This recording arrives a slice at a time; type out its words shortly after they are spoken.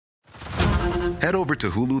Head over to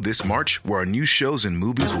Hulu this March, where our new shows and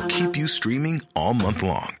movies will keep you streaming all month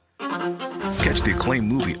long. Catch the acclaimed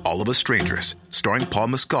movie All of Us Strangers, starring Paul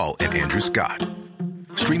Mescal and Andrew Scott.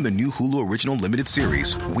 Stream the new Hulu original limited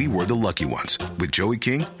series We Were the Lucky Ones with Joey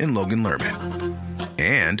King and Logan Lerman.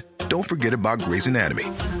 And don't forget about Grey's Anatomy.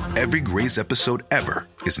 Every Grey's episode ever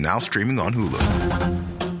is now streaming on Hulu.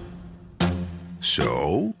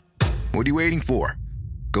 So, what are you waiting for?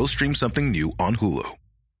 Go stream something new on Hulu.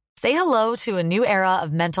 Say hello to a new era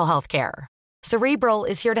of mental health care. Cerebral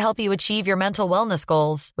is here to help you achieve your mental wellness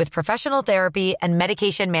goals with professional therapy and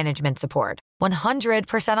medication management support.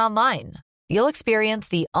 100% online. You'll experience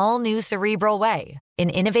the all-new Cerebral Way,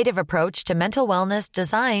 an innovative approach to mental wellness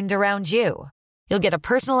designed around you. You'll get a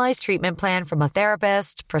personalized treatment plan from a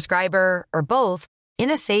therapist, prescriber, or both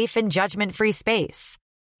in a safe and judgment-free space.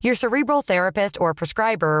 Your Cerebral therapist or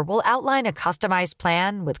prescriber will outline a customized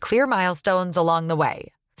plan with clear milestones along the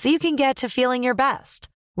way, so you can get to feeling your best.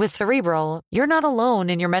 With Cerebral, you're not alone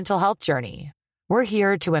in your mental health journey. We're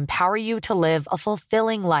here to empower you to live a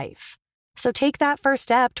fulfilling life. So take that first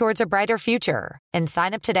step towards a brighter future and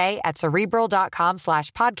sign up today at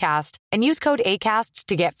Cerebral.com/podcast and use code ACAST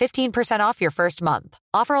to get 15% off your first month.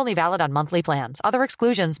 Offer only valid on monthly plans. Other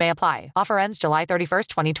exclusions may apply. Offer ends July 31st,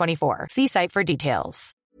 2024. See site for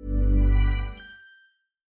details.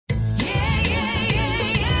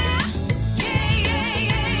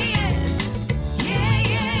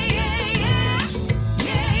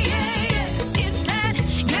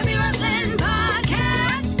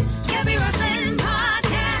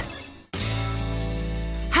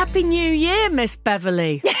 Happy New Year, Miss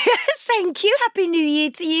Beverley. Thank you. Happy New Year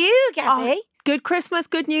to you, Gabby. Oh, good Christmas,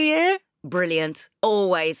 good New Year. Brilliant.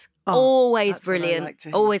 Always. Oh, Always that's what I brilliant. like to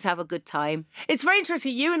hear. Always have a good time. It's very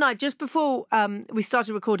interesting. You and I, just before we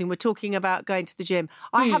started recording, we're talking about going to the gym.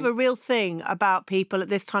 I have a real thing about people at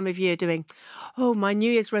this time of year doing, my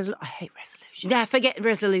New Year's resolution. I hate resolutions. Yeah, forget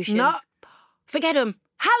resolutions. No. Forget them.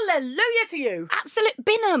 Hallelujah to you. Absolute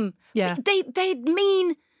bin 'em. Yeah. They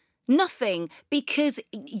mean nothing because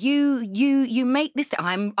you make this.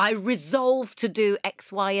 I resolve to do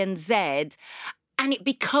X, Y, and Z. And it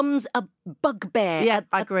becomes a bugbear, Yeah,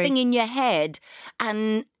 I a agree. thing in your head,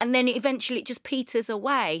 and then eventually it just peters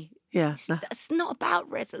away. Yeah. That's not about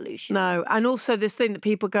resolution. No. And also this thing that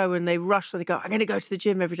people go and they rush, they go, I'm going to go to the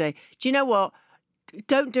gym every day. Do you know what?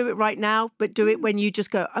 Don't do it right now, but do it when you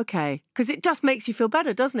just go, okay. Because it just makes you feel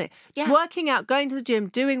better, doesn't it? Yeah. Working out, going to the gym,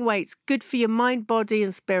 doing weights, good for your mind, body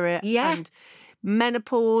and spirit. Yeah. And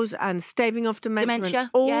menopause and staving off dementia.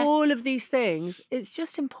 And yeah. all of these things. It's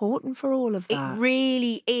just important for all of that. It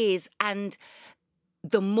really is. And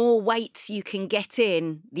the more weights you can get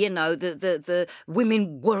in, the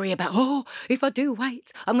women worry about, if I do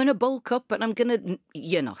weights, I'm going to bulk up and I'm going to...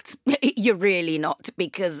 You're not. You're really not,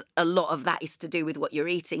 because a lot of that is to do with what you're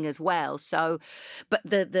eating as well. So, but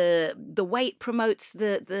the weight promotes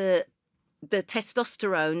the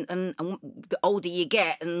testosterone, and the older you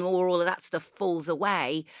get and all of that stuff falls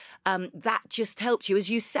away, that just helps you, as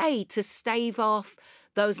you say, to stave off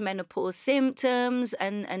those menopause symptoms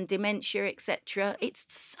and dementia, etc. It's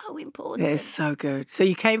so important. It's so good. So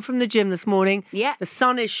you came from the gym this morning. Yeah. The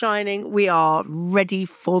sun is shining. We are ready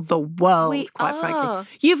for the world, quite frankly.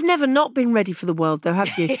 You've never not been ready for the world, though,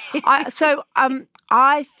 have you?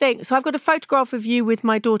 I think so. I've got a photograph of you with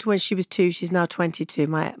my daughter when she was 2. She's now 22,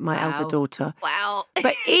 my elder daughter. Wow.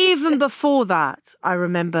 But even before that, I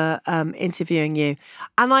remember interviewing you.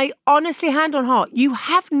 And I honestly, hand on heart, you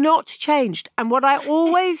have not changed. And what I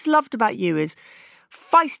always loved about you is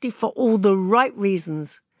feisty for all the right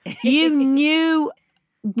reasons. You knew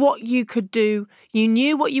what you could do. You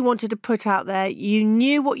knew what you wanted to put out there. You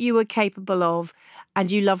knew what you were capable of. And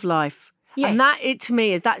you love life. Yes. And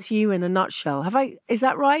that's you in a nutshell. Is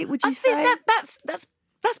that right? Would you say? I think that's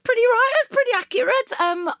pretty right. That's pretty accurate.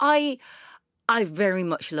 I very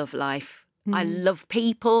much love life. I love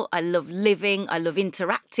people. I love living. I love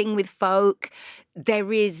interacting with folk.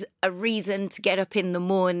 There is a reason to get up in the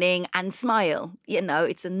morning and smile.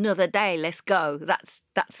 It's another day. Let's go.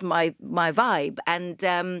 That's my vibe. And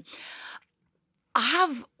I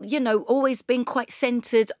have, always been quite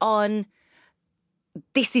centered on,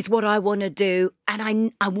 this is what I want to do,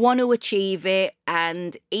 and I want to achieve it,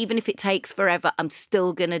 and even if it takes forever, I'm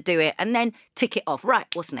still going to do it, and then tick it off. Right,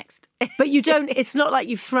 what's next? But you don't, it's not like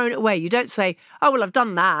you've thrown it away. You don't say, oh, well, I've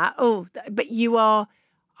done that. Oh, but you are,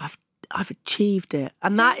 I've achieved it.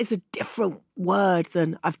 And that is a different word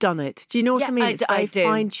than I've done it. Do you know what I mean? It's very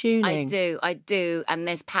fine-tuning. I do. And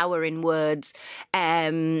there's power in words.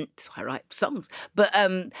 That's why I write songs. But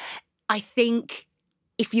I think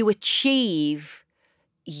if you achieve,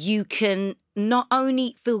 you can not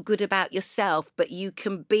only feel good about yourself, but you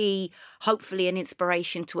can be hopefully an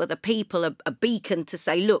inspiration to other people, a beacon to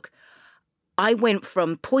say, look, I went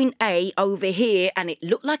from point A over here and it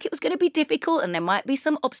looked like it was going to be difficult and there might be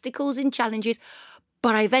some obstacles and challenges,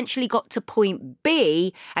 but I eventually got to point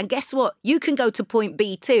B. And guess what? You can go to point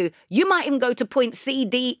B too. You might even go to point C,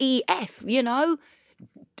 D, E, F, you know?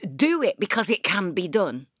 Do it because it can be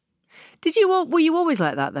done. Were you always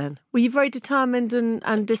like that then? Were you very determined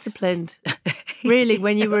and disciplined? Really,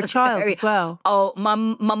 when you were a child as well? Oh, my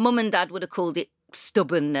mum and dad would have called it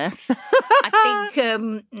stubbornness. I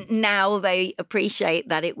think now they appreciate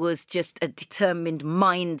that it was just a determined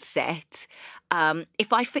mindset.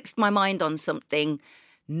 If I fixed my mind on something,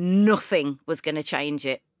 nothing was going to change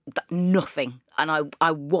it. Nothing. And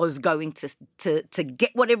I was going to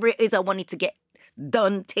get whatever it is I wanted to get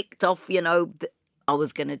done, ticked off, you know, I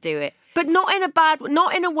was going to do it. But not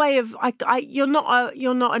in a way of you're not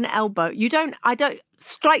an elbow.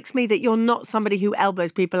 Strikes me that you're not somebody who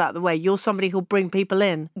elbows people out of the way. You're somebody who'll bring people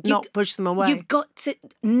in, not push them away. You've got to,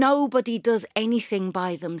 nobody does anything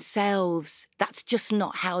by themselves. That's just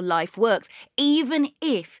not how life works. Even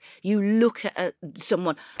if you look at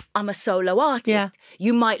someone, I'm a solo artist,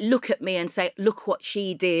 you might look at me and say, look what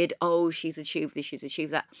she did. Oh, she's achieved this, she's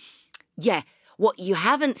achieved that. Yeah, what you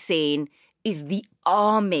haven't seen is the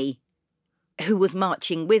army who was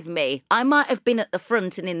marching with me. I might have been at the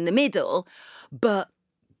front and in the middle, but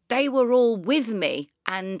they were all with me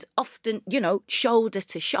and often, you know, shoulder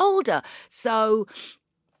to shoulder. So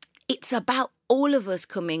it's about all of us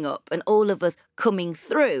coming up and all of us coming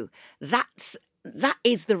through. That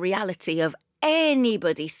is the reality of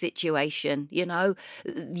anybody's situation, you know.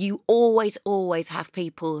 You always have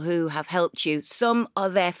people who have helped you. Some are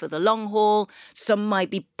there for the long haul. Some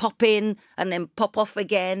might be pop in and then pop off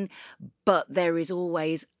again. But there is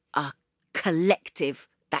always a collective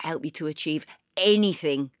that help you to achieve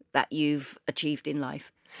anything that you've achieved in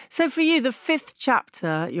life. So for you, the 5th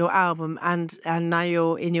chapter, your album, and now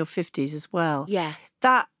you're in your 50s as well. Yeah.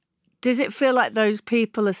 Does it feel like those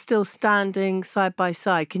people are still standing side by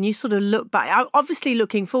side? Can you sort of look back? Obviously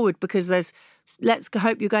looking forward because let's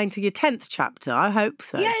hope you're going to your 10th chapter. I hope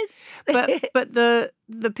so. Yes. but the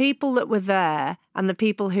people that were there and the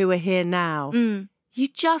people who are here now, I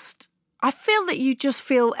feel that you just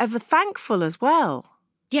feel ever thankful as well.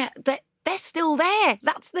 Yeah, they're still there.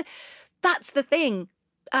 That's the thing.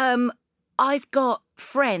 I've got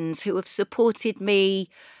friends who have supported me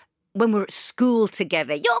when we're at school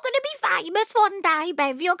together. You're going to be famous one day,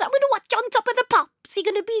 Bev. I'm going to watch you on Top of the Pops. You're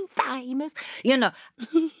going to be famous. You know,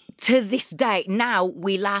 to this day, now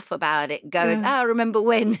we laugh about it, going, remember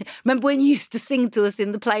when you used to sing to us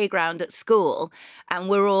in the playground at school and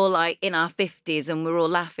we're all like in our 50s and we're all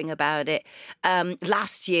laughing about it.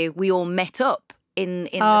 Last year, we all met up in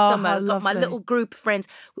the summer. I've got my little group of friends.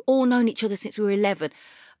 We've all known each other since we were 11.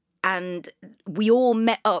 And we all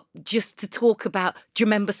met up just to talk about, do you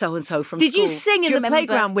remember so-and-so from school? Did you sing in the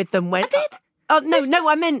playground with them? I did. Oh, no,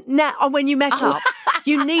 I meant now, when you met up.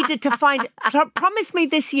 You needed to find... Promise me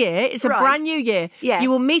this year, it's a brand new year, you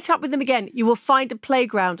will meet up with them again, you will find a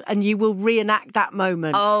playground and you will reenact that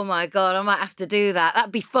moment. Oh, my God, I might have to do that.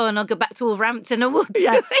 That'd be fun. I'll go back to Wolverhampton and we'll do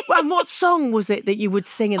it. Well, and what song was it that you would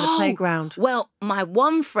sing in the playground? Well, my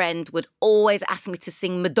one friend would always ask me to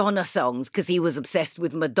sing Madonna songs because he was obsessed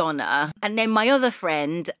with Madonna. And then my other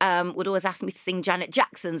friend would always ask me to sing Janet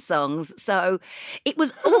Jackson songs. So it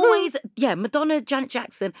was always, Madonna, Janet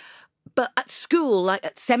Jackson. But at school, like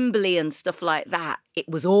assembly and stuff like that, it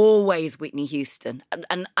was always Whitney Houston.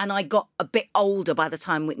 And I got a bit older by the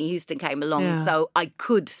time Whitney Houston came along, so I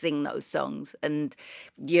could sing those songs. And,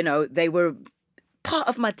 you know, they were part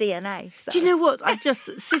of my DNA. So. Do you know what? I'm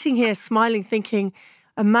just sitting here smiling, thinking,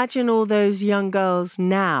 imagine all those young girls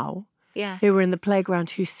now who are in the playground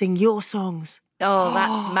who sing your songs. Oh,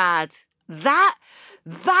 that's mad. That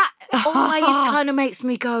always kind of makes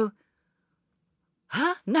me go,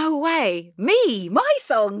 huh? No way. Me, my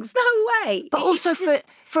songs, no way. But also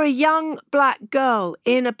for a young black girl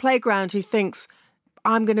in a playground who thinks,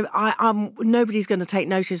 nobody's going to take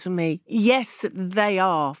notice of me. Yes, they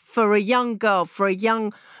are. For a young girl, for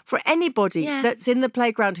anybody that's in the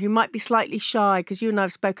playground who might be slightly shy, because you and I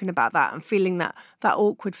have spoken about that and feeling that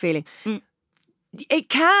awkward feeling. It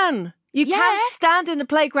can. You can stand in the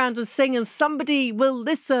playground and sing and somebody will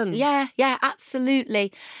listen. Yeah,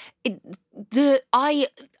 absolutely.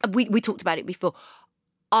 We talked about it before.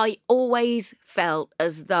 I always felt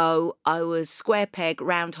as though I was square peg,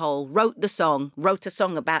 round hole, wrote a song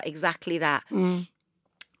about exactly that.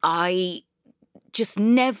 I just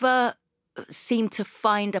never seemed to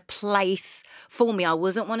find a place for me. I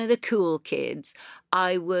wasn't one of the cool kids.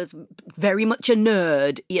 I was very much a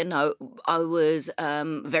nerd, you know. I was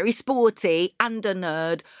very sporty and a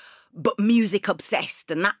nerd, but music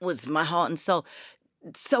obsessed, and that was my heart and soul.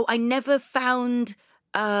 So I never found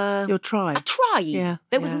your tribe. A tribe. Yeah,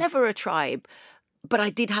 There was never a tribe. But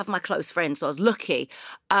I did have my close friends, so I was lucky.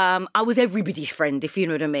 I was everybody's friend, if you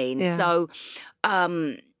know what I mean. Yeah. So,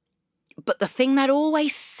 but the thing that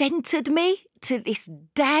always centered me to this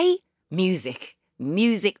day, music.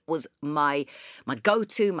 Music was my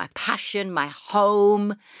go-to, my passion, my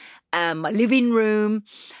home, my living room.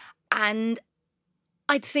 And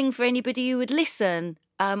I'd sing for anybody who would listen,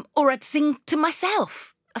 or I'd sing to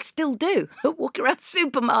myself. I still do. Walk around the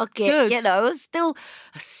supermarket, Good. you know, I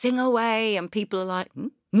sing away, and people are like,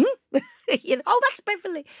 you know, oh, that's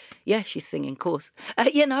Beverley. Yeah, she's singing, of course.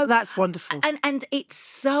 You know, That's wonderful. and it's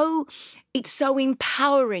so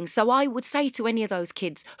empowering. So I would say to any of those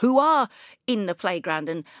kids who are in the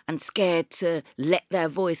playground and scared to let their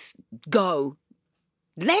voice go,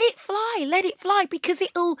 let it fly, because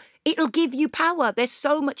it'll give you power. There's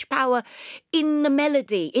so much power in the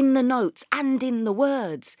melody, in the notes, and in the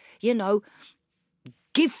words. You know,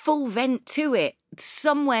 give full vent to it.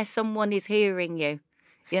 Somewhere someone is hearing you,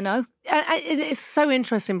 you know? And it's so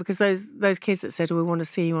interesting because those kids that said, we want to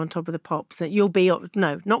see you on Top of the Pops, and you'll be on,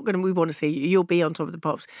 no, not going to, we want to see you, you'll be on Top of the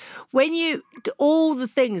Pops. When you, all the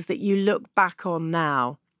things that you look back on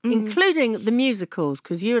now, including the musicals,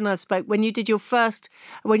 because you and I spoke when you did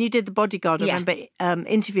The Bodyguard, I remember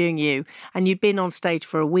interviewing you, and you'd been on stage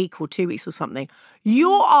for a week or 2 weeks or something.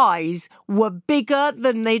 Your eyes were bigger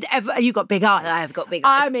than they'd ever, you got big eyes. I have got big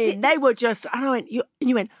eyes. I mean, they were just, and I went, you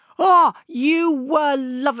went, oh, you were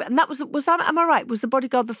lovely. And that was that, am I right? Was The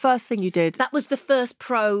Bodyguard the first thing you did? That was the first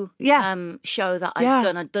pro show that I'd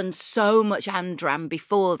done. I'd done so much Amdram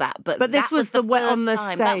before that. But this was the first on the time.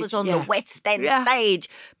 stage. That was on the West End stage.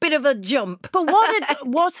 Bit of a jump. But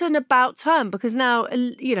what an about turn, because now,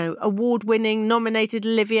 you know, award-winning, nominated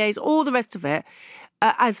Olivier's, all the rest of it,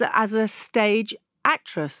 as a stage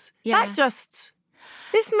actress. Yeah. That just,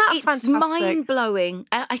 isn't that It's fantastic? mind-blowing.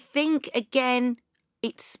 I think, again,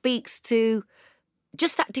 it speaks to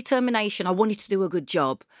just that determination. I wanted to do a good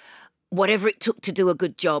job. Whatever it took to do a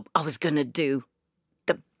good job, I was going to do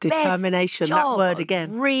the Determination, best job. that word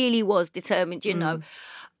again. I really was determined, you know.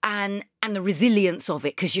 And the resilience of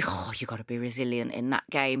it, because you got to be resilient in that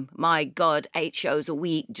game. My God, 8 shows a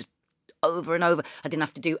week, just over and over. I didn't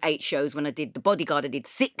have to do 8 shows when I did The Bodyguard. I did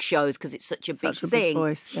 6 shows because it's such a big thing. Big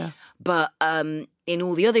voice, yeah. But in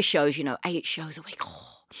all the other shows, you know, 8 shows a week.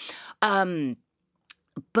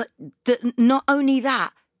 But not only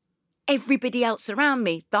that, everybody else around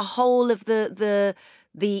me, the whole of the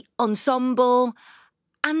ensemble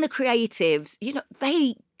and the creatives, you know,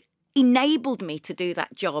 they enabled me to do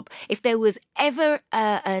that job. If there was ever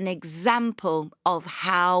an example of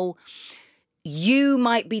how you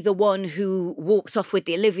might be the one who walks off with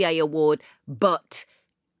the Olivier Award, but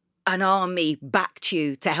an army backed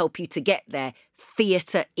you to help you to get there,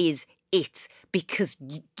 theatre is it, because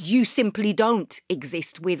you simply don't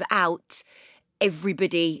exist without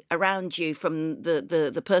everybody around you, from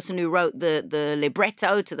the person who wrote the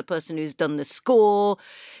libretto to the person who's done the score,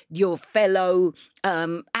 your fellow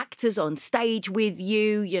actors on stage with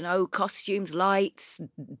you, you know, costumes, lights,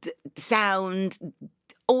 sound,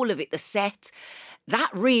 all of it, the set. That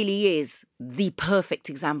really is the perfect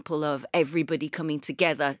example of everybody coming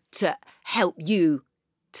together to help you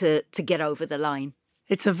to get over the line.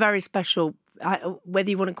 It's a very special, whether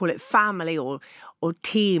you want to call it family or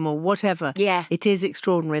team or whatever. Yeah. It is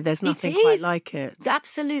extraordinary. There's nothing quite like it.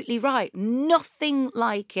 Absolutely right. Nothing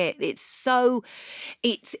like it. It's so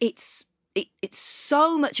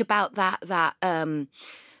much about that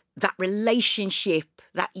relationship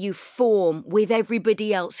that you form with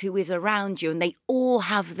everybody else who is around you, and they all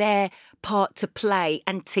have their part to play,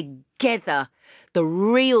 and together the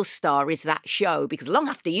real star is that show, because long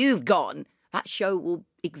after you've gone, that show will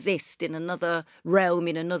exist in another realm,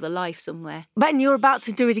 in another life somewhere. But you're about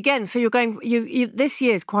to do it again. So you're going, you this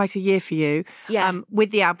year is quite a year for you. Yeah.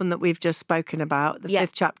 With the album that we've just spoken about, the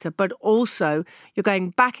 5th chapter, but also you're going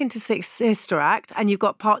back into Sister Act, and you've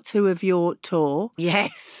got part 2 of your tour.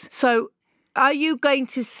 Yes. So are you going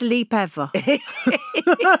to sleep ever? I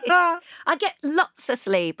get lots of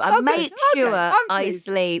sleep. I make sure I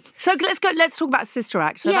sleep. So let's talk about Sister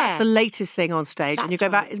Act. So that's the latest thing on stage. That's and you go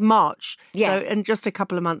back, right. it's March. Yeah. So, and just a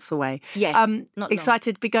couple of months away. Yes. Not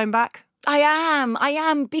excited to be going back? I am,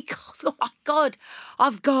 because, oh my God,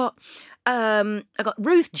 I've got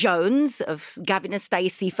Ruth Jones of Gavin and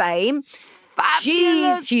Stacey fame.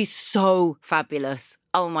 Fabulous. She's so fabulous.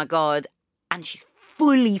 Oh my God. and she's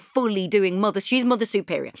fully doing Mother. She's Mother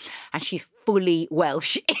Superior, and she's fully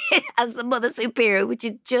Welsh as the Mother Superior, which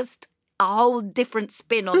is just a whole different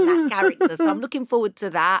spin on that character. So I'm looking forward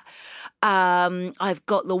to that. I've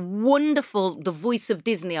got the voice of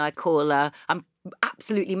Disney, I call her. I'm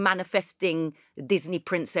absolutely manifesting the Disney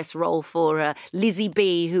princess role for her. Lizzie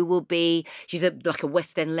B, who will be, she's like a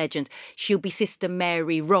West End legend. She'll be Sister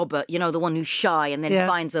Mary Robert, you know, the one who's shy and then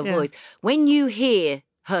finds her voice. When you hear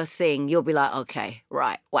her sing, you'll be like, okay,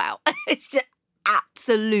 right, wow. It's just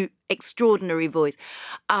absolute extraordinary voice.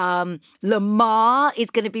 Lamar is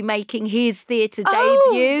going to be making his theatre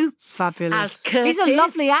debut. Fabulous. As Curtis. He's a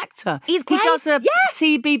lovely actor. He's great. He does a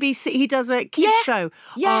CBBC, he does a kids show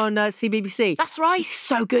on CBBC. That's right. He's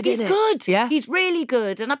so good in it. He's good. Yeah. He's really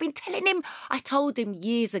good. And I've been telling him, I told him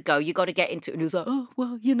years ago, you got to get into it. And he was like, oh,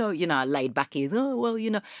 well, you know, how laid back he is. Oh, well, you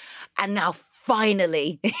know. And now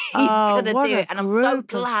finally, he's going to do it. And I'm so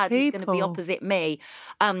glad he's going to be opposite me.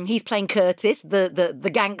 He's playing Curtis,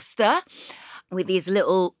 the gangster, with his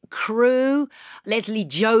little crew. Leslie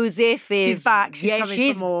Joseph is... She's back.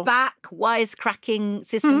 She's back. Wisecracking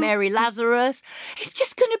Sister Mary Lazarus. It's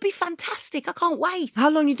just going to be fantastic. I can't wait.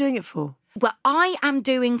 How long are you doing it for? Well, I am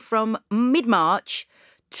doing from mid-March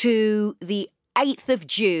to the 8th of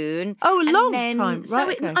June. Oh, a long time.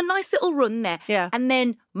 Right, so a nice little run there. Yeah. And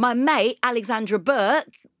then my mate, Alexandra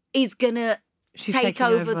Burke, is going to take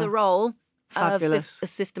over the role of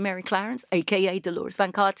Sister Mary Clarence, a.k.a. Dolores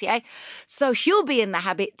Van Cartier. So she'll be in the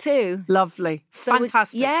habit too. Lovely. So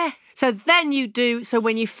fantastic. Yeah. So then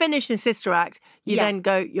when you finish in Sister Act, you then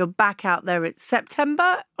you're back out there at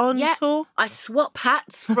September on tour? I swap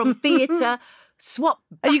hats from theatre.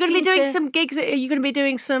 Are you going to be doing some gigs? Are you going to be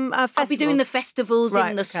doing some festivals? I'll be doing the festivals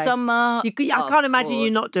in the summer. I can't imagine you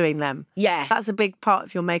not doing them. Yeah. That's a big part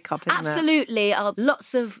of your makeup, isn't it? Absolutely.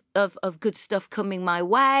 Lots of good stuff coming my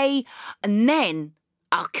way. And then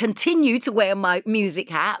I'll continue to wear my music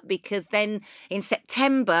hat, because then in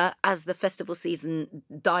September, as the festival season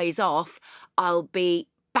dies off, I'll be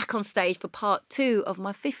back on stage for part 2 of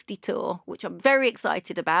my 50 tour, which I'm very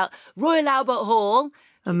excited about. Royal Albert Hall.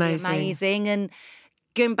 Amazing. And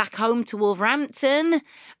going back home to Wolverhampton,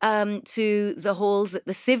 to the halls at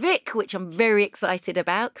the Civic, which I'm very excited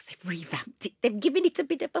about because they've revamped it. They've given it a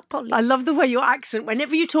bit of a polish. I love the way your accent,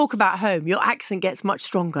 whenever you talk about home, your accent gets much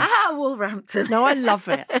stronger. Wolverhampton. No, I love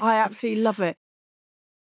it. I absolutely love it.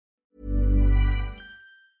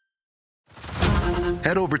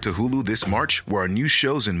 Head over to Hulu this March, where our new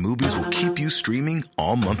shows and movies will keep you streaming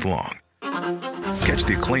all month long. Catch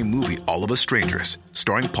the acclaimed movie All of Us Strangers,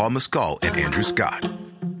 starring Paul Mescal and Andrew Scott.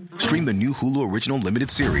 Stream the new Hulu original limited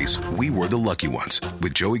series We Were the Lucky Ones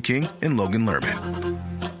with Joey King and Logan Lerman.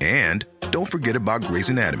 And don't forget about Grey's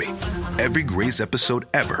Anatomy. Every Grey's episode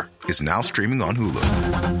ever is now streaming on Hulu.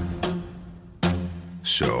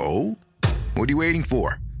 So, what are you waiting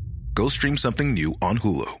for? Go stream something new on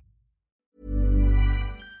Hulu.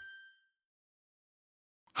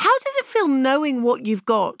 How does it feel knowing what you've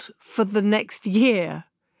got for the next year?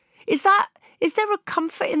 Is there a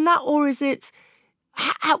comfort in that, or is it?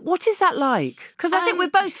 What is that like? Because I think we're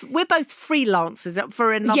both freelancers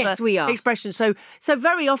for another expression. So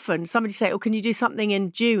very often somebody say, "Oh, can you do something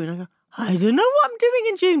in June?" I go, I don't know what I'm doing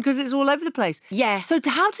in June because it's all over the place. Yeah. So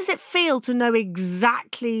how does it feel to know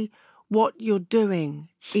exactly what you're doing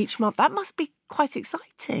each month? That must be quite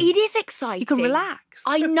exciting. It is exciting. You can relax.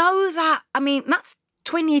 I know that. I mean, that's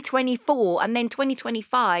 2024, and then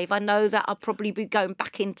 2025, I know that I'll probably be going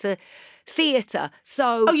back into theatre.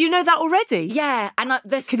 So, you know that already? Yeah, and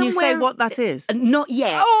there's. Can you say what that is? Not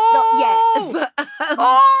yet. Oh! Not yet.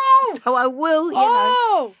 But, so I will. You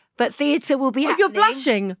know. But theatre will be happening. You're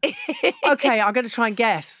blushing. Okay, I'm going to try and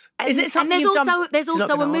guess. Is it something and you've done? There's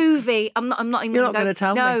also a movie. I'm not even. You're not going to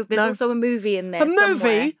tell me. No, there's also a movie in there. A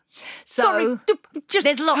movie. Somewhere. So sorry,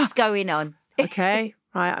 there's lots going on. Okay.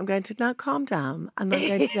 Right, I'm going to now calm down, and I'm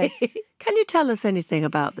going to say, can you tell us anything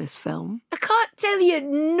about this film? I can't tell you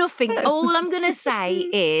nothing. All I'm going to say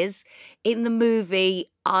is, in the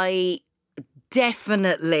movie, I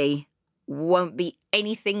definitely won't be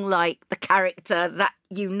anything like the character that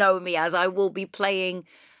you know me as. I will be playing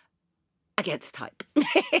against type.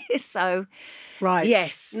 So, right.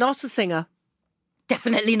 Yes. Not a singer.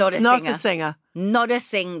 Definitely not a singer. Not a singer. Not a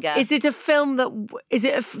singer. Is it a film is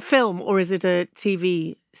it a film or is it a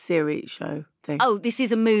TV series show thing? Oh, this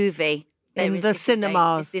is a movie. In the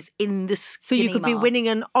cinemas. This is in the cinema. So you could be winning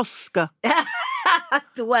an Oscar.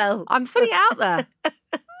 Well, I'm putting it out there.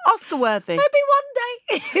 Oscar worthy. Maybe one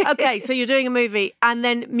day. Okay, so you're doing a movie and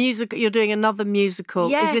then you're doing another musical.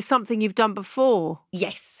 Yeah. Is this something you've done before?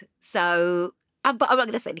 Yes. So But I'm not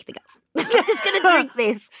going to say anything else. I'm just going to drink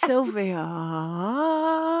this. Sylvia.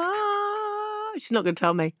 She's not going to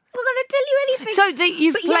tell me. I'm not going to tell you anything. So that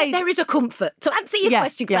you've but played... yeah, there is a comfort. To answer your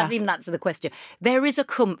question, because I haven't even answered the question, there is a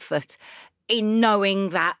comfort in knowing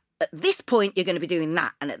that at this point you're going to be doing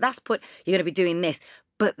that, and at that point you're going to be doing this.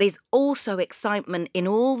 But there's also excitement in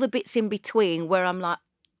all the bits in between where I'm like,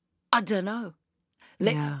 I don't know.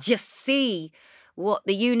 Let's just see what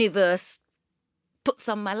the universe puts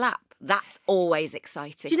on my lap. That's always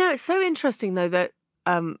exciting. You know, it's so interesting, though, that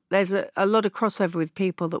there's a lot of crossover with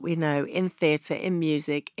people that we know in theatre, in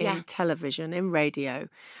music, in television, in radio.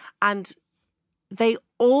 And they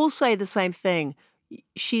all say the same thing.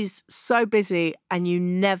 She's so busy and you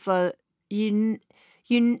never, you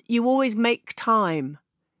always make time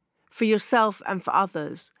for yourself and for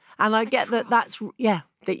others. And I get that's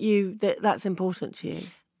important to you.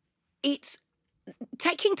 It's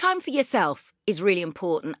taking time for yourself is really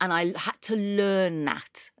important. And I had to learn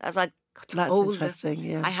that as I got older. That's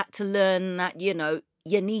interesting, yeah. I had to learn that,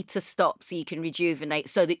 you need to stop so you can rejuvenate,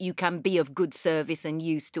 so that you can be of good service and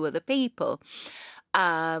use to other people.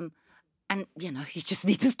 And, you just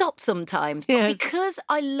need to stop sometimes. Yes. But because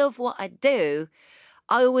I love what I do,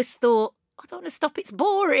 I always thought, I don't want to stop, it's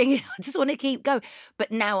boring. I just want to keep going.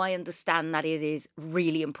 But now I understand that it is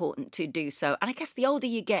really important to do so. And I guess the older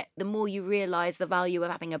you get, the more you realise the value of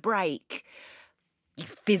having a break. You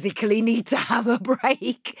physically need to have a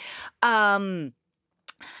break. But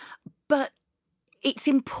it's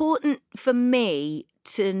important for me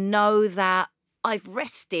to know that I've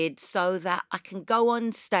rested so that I can go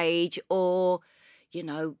on stage or,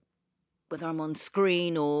 whether I'm on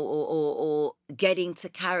screen or getting to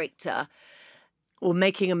character. Or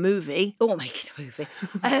making a movie.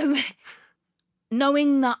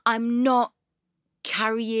 Knowing that I'm not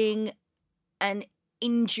carrying an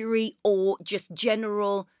injury or just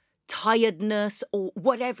general tiredness or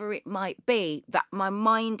whatever it might be, that my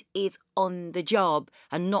mind is on the job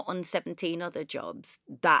and not on 17 other jobs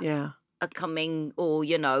that are coming or,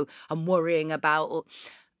 I'm worrying about.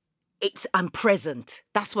 I'm present.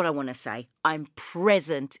 That's what I want to say. I'm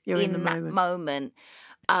present in that moment.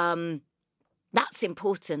 That's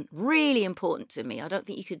important, really important to me. I don't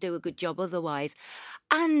think you could do a good job otherwise.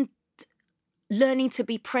 And learning to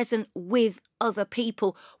be present with other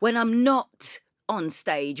people when I'm not on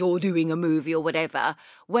stage or doing a movie or whatever,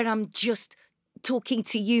 when I'm just talking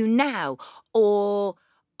to you now, or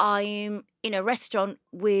I'm in a restaurant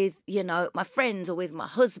with, my friends or with my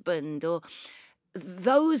husband, or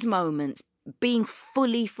those moments, being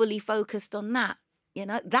fully focused on that,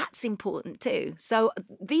 that's important too. So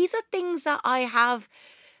these are things that I have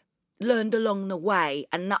learned along the way,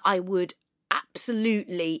 and that I would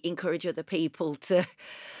absolutely encourage other people to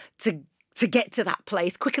get to that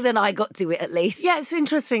place quicker than I got to it, at least. Yeah, it's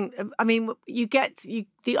interesting. I mean,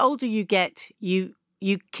 the older you get, you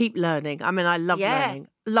keep learning. I mean, I love learning.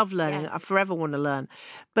 Love learning. I forever want to learn.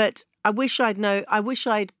 But I wish I'd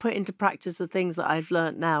put into practice the things that I've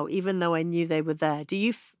learned now, even though I knew they were there.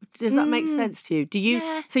 Does that make sense to you? Do you?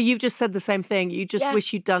 Yeah. So you've just said the same thing. You just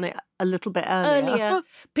wish you'd done it a little bit earlier.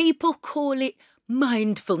 People call it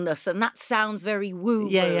mindfulness, and that sounds very woo-woo.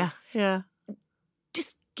 Yeah.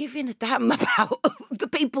 Just giving a damn about the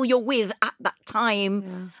people you're with at that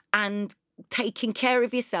time and taking care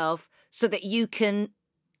of yourself so that you can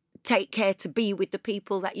take care to be with the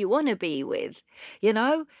people that you want to be with,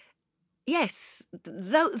 Yes,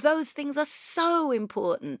 those things are so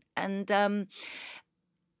important. And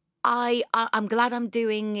I'm glad I'm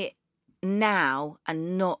doing it now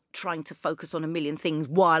and not trying to focus on a million things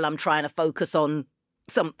while I'm trying to focus on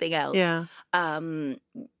something else. Yeah.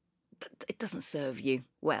 It doesn't serve you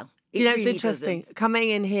well. It's interesting. Doesn't.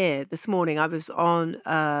 Coming in here this morning, I was on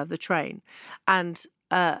the train, and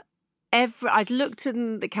I'd looked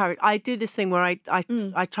in the carriage. I do this thing where I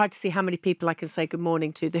try to see how many people I can say good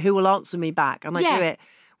morning to, who will answer me back, and I do it,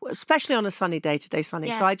 especially on a sunny day. Today's sunny,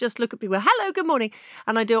 so I just look at people. Hello, good morning,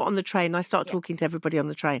 and I do it on the train. And I start talking to everybody on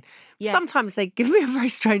the train. Yeah. Sometimes they give me a very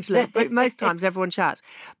strange look, but most times everyone chats.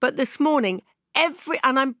 But this morning, and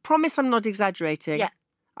I promise I'm not exaggerating. Yeah.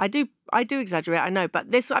 I do exaggerate, I know,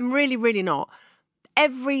 but this I'm really, really not.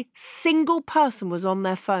 Every single person was on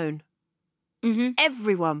their phone. Mm-hmm.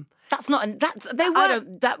 Everyone. That's not.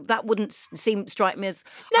 That wouldn't strike me as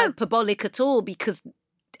hyperbolic at all, because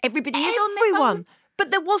everybody is on their phone. But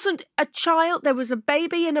there wasn't a child. There was a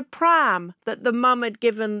baby in a pram that the mum had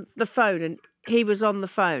given the phone, and he was on the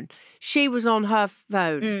phone. She was on her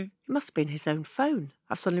phone. It must have been his own phone.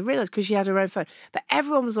 I've suddenly realised, because she had her own phone. But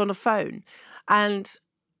everyone was on a phone, and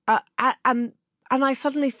I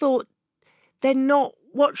suddenly thought, they're not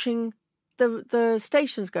watching the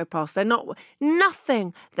stations go past. They're not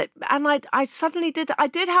nothing that. And I suddenly did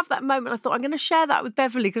have that moment. I thought, I'm going to share that with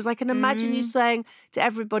Beverley, because I can imagine you saying to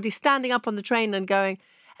everybody, standing up on the train and going,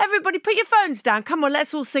 "Everybody, put your phones down. Come on,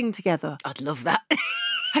 let's all sing together." I'd love that.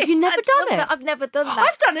 Have you never done it? I've never done that.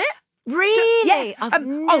 I've done it. Really? Yes. I've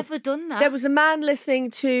never done that. There was a man listening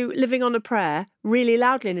to Living on a Prayer really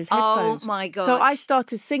loudly in his headphones. Oh, my God. So I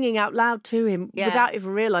started singing out loud to him without even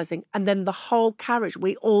realising. And then the whole carriage,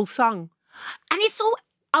 we all sung. And it's all...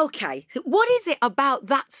 Okay, what is it about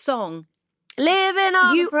that song? Living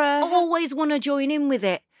on a Prayer. You always want to join in with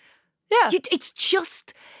it. Yeah. It's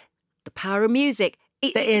just the power of music.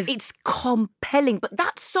 It's compelling, but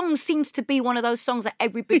that song seems to be one of those songs that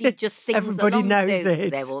everybody just sings Everybody along knows to. it.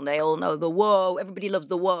 They all know the whoa. Everybody loves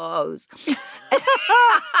the whoas.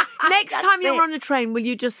 Next time you're on a train, will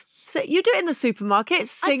you just sit? You do it in the supermarket.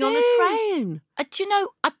 Sing on the train. Do you know?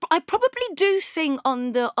 I probably do sing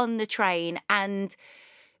on the train, and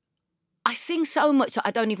I sing so much that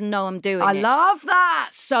I don't even know I'm doing it. I love that.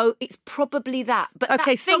 So it's probably that. But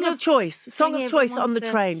okay, that song of choice. Song of choice on the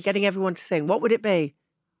train, getting everyone to sing. What would it be?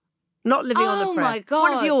 Not Living on a Prayer. Oh my God.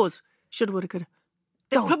 One of yours. Shoulda, woulda, coulda.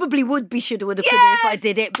 There probably would be shoulda, woulda, coulda if I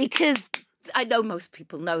did it, because I know most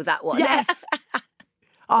people know that one. Yes.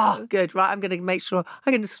 Oh, good. Right, I'm going to make sure,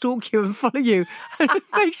 I'm going to stalk you and follow you and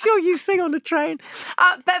make sure you sing on the train.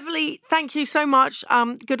 Beverley, thank you so much.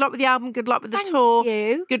 Good luck with the album. Good luck with the tour.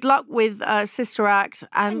 Thank you. Good luck with Sister Act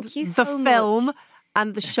and the film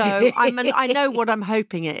and the show. I know what I'm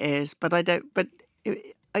hoping it is, but I don't. But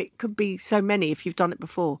it could be so many if you've done it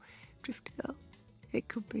before. Drifted Up. It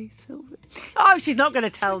could be Sylvie. Oh, she's not going to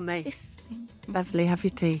tell me. Beverley, have your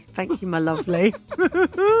tea. Thank you, my lovely.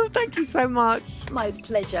 Thank you so much. My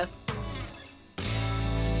pleasure.